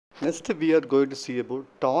Next, we are going to see about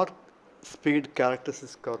torque speed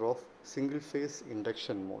characteristics curve of single phase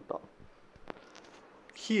induction motor.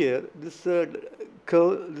 Here, this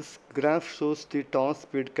graph shows the torque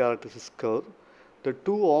speed characteristics curve. The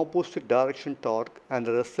two opposite direction torque and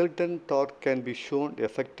the resultant torque can be shown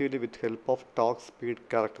effectively with help of torque speed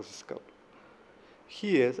characteristics curve.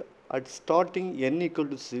 Here, at starting n equal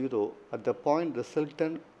to 0, at the point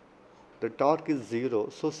resultant the torque is 0,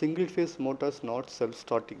 so single phase motor is not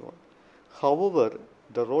self-starting one. However,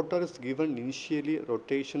 the rotor is given initially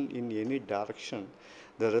rotation in any direction.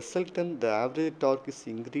 The resultant, the average torque is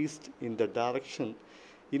increased in the direction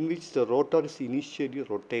in which the rotor is initially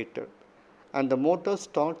rotated. And the motor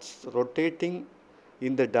starts rotating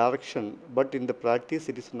in the direction, but in the practice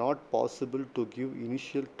it is not possible to give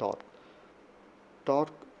initial torque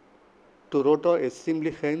to rotor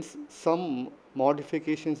assembly. Hence, some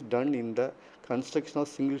modifications done in the construction of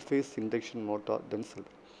single phase induction motor themselves.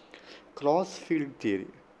 Cross field theory.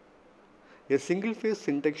 A single phase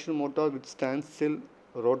induction motor with standstill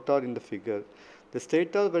rotor in the figure. The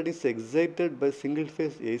stator when is excited by single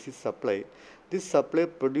phase AC supply. This supply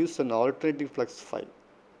produces an alternating flux phi,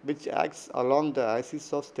 which acts along the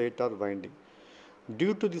axis of stator winding.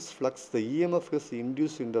 Due to this flux, the EMF is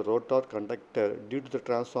induced in the rotor conductor due to the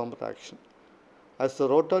transformer action. As the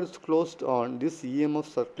rotor is closed on, this EMF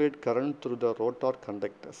circulates current through the rotor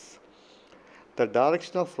conductors. The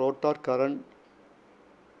direction of rotor current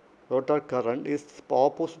is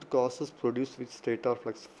opposite causes produced with stator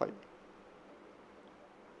flux phi.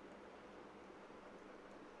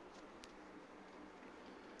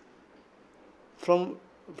 From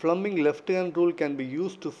Fleming left-hand rule can be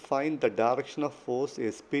used to find the direction of force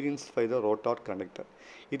experienced by the rotor conductor.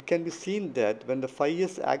 It can be seen that when the phi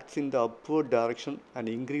s acts in the upward direction and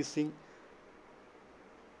increasing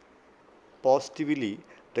positively,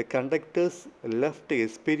 the conductor's left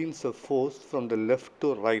experience a force from the left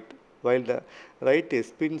to right, while the right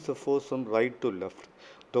experience a force from right to left.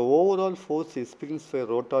 The overall force experienced by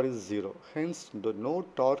rotor is 0. Hence, no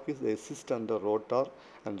torque is exists on the rotor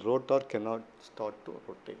and rotor cannot start to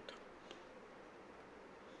rotate.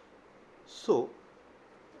 So,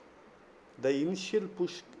 the initial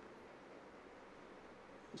push.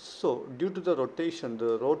 So, due to the rotation,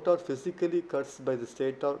 the rotor physically cuts by the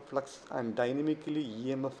stator flux and dynamically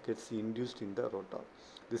EMF gets induced in the rotor.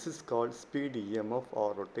 This is called speed EMF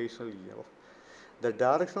or rotational EMF. The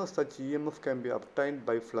direction of such EMF can be obtained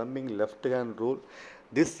by Fleming left-hand rule.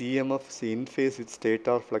 This EMF is in phase with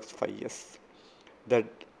stator flux phi s. The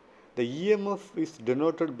EMF is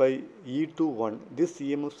denoted by E21. This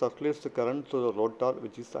EMF circulates the current through the rotor,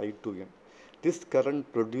 which is I2N. This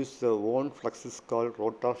current produces a own flux is called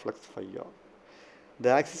rotor flux phi r. The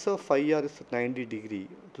axis of phi r is 90 degree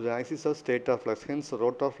to the axis of stator flux. Hence,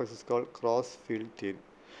 rotor flux is called cross field theory.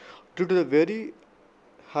 Due to the very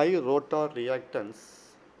high rotor reactance,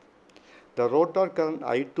 the rotor current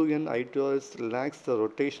I2N, I2S lags the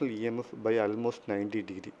rotational EMF by almost 90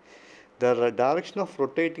 degree. The direction of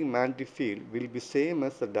rotating magnetic field will be same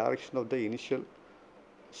as the direction of the initial.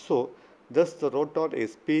 So, thus the rotor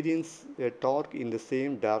experiences a torque in the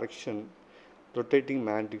same direction rotating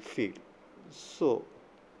magnetic field. So,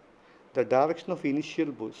 the direction of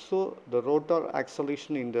initial boost. So, the rotor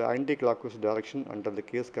acceleration in the anti-clockwise direction under the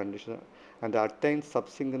case condition and attains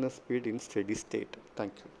subsynchronous speed in steady state.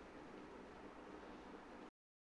 Thank you.